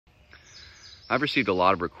I've received a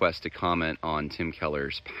lot of requests to comment on Tim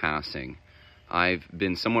Keller's passing. I've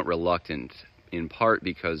been somewhat reluctant, in part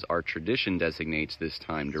because our tradition designates this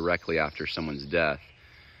time directly after someone's death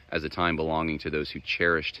as a time belonging to those who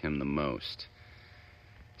cherished him the most.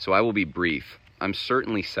 So I will be brief. I'm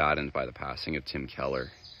certainly saddened by the passing of Tim Keller.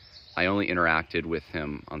 I only interacted with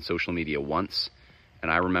him on social media once, and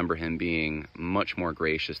I remember him being much more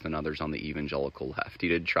gracious than others on the evangelical left. He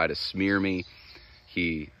did try to smear me.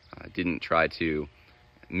 He didn't try to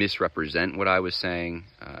misrepresent what I was saying.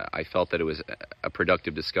 I felt that it was a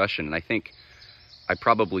productive discussion, and I think I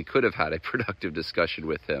probably could have had a productive discussion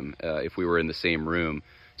with him if we were in the same room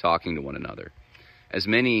talking to one another. As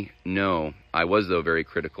many know, I was, though, very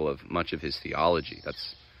critical of much of his theology.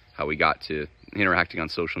 That's how we got to interacting on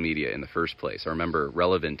social media in the first place. I remember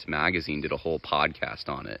Relevant Magazine did a whole podcast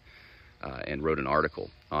on it and wrote an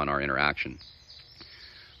article on our interaction.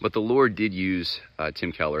 But the Lord did use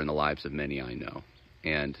Tim Keller in the lives of many I know,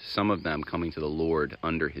 and some of them coming to the Lord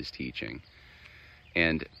under his teaching.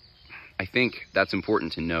 And I think that's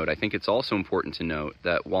important to note. I think it's also important to note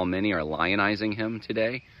that while many are lionizing him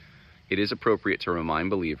today, it is appropriate to remind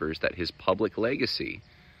believers that his public legacy,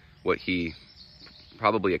 what he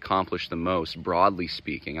probably accomplished the most, broadly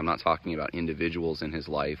speaking, I'm not talking about individuals in his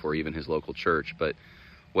life or even his local church, but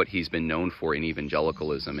what he's been known for in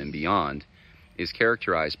evangelicalism and beyond, is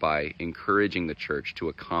characterized by encouraging the church to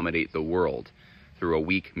accommodate the world through a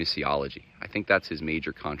weak missiology. I think that's his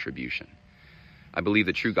major contribution. I believe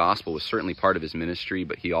the true gospel was certainly part of his ministry,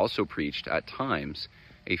 but he also preached at times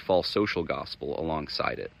a false social gospel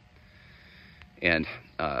alongside it. And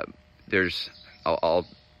I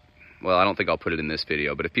don't think I'll put it in this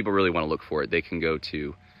video, but if people really want to look for it, they can go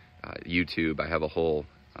to YouTube. I have a whole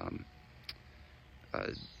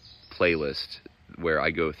playlist where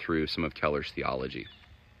I go through some of Keller's theology.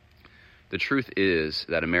 The truth is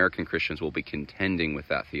that American Christians will be contending with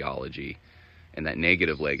that theology and that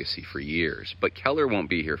negative legacy for years, but Keller won't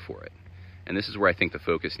be here for it. And this is where I think the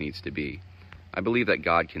focus needs to be. I believe that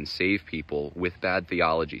God can save people with bad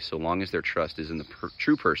theology so long as their trust is in the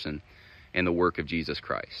true person and the work of Jesus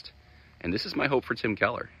Christ. And this is my hope for Tim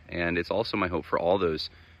Keller, and it's also my hope for all those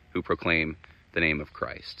who proclaim the name of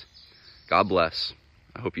Christ. God bless.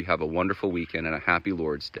 I hope you have a wonderful weekend and a happy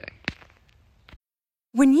Lord's Day.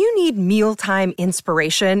 When you need mealtime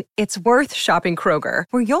inspiration, it's worth shopping Kroger,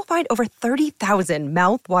 where you'll find over 30,000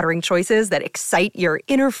 mouth-watering choices that excite your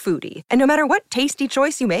inner foodie. And no matter what tasty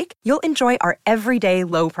choice you make, you'll enjoy our everyday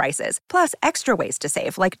low prices, plus extra ways to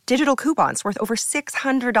save, like digital coupons worth over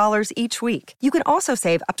 $600 each week. You can also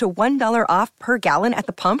save up to $1 off per gallon at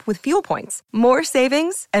the pump with fuel points. More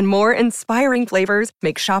savings and more inspiring flavors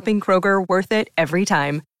make shopping Kroger worth it every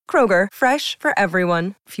time. Kroger, fresh for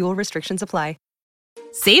everyone. Fuel restrictions apply.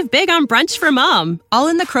 Save big on brunch for mom, all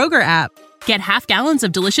in the Kroger app. Get half gallons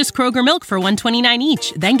of delicious Kroger milk for $1.29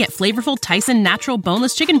 each. Then get flavorful Tyson natural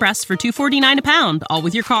boneless chicken breasts for $2.49 a pound, all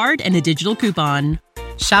with your card and a digital coupon.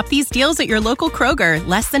 Shop these deals at your local Kroger,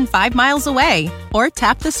 less than 5 miles away. Or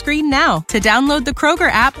tap the screen now to download the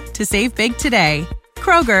Kroger app to save big today.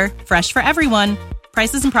 Kroger, fresh for everyone.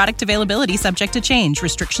 Prices and product availability subject to change.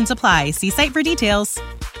 Restrictions apply. See site for details.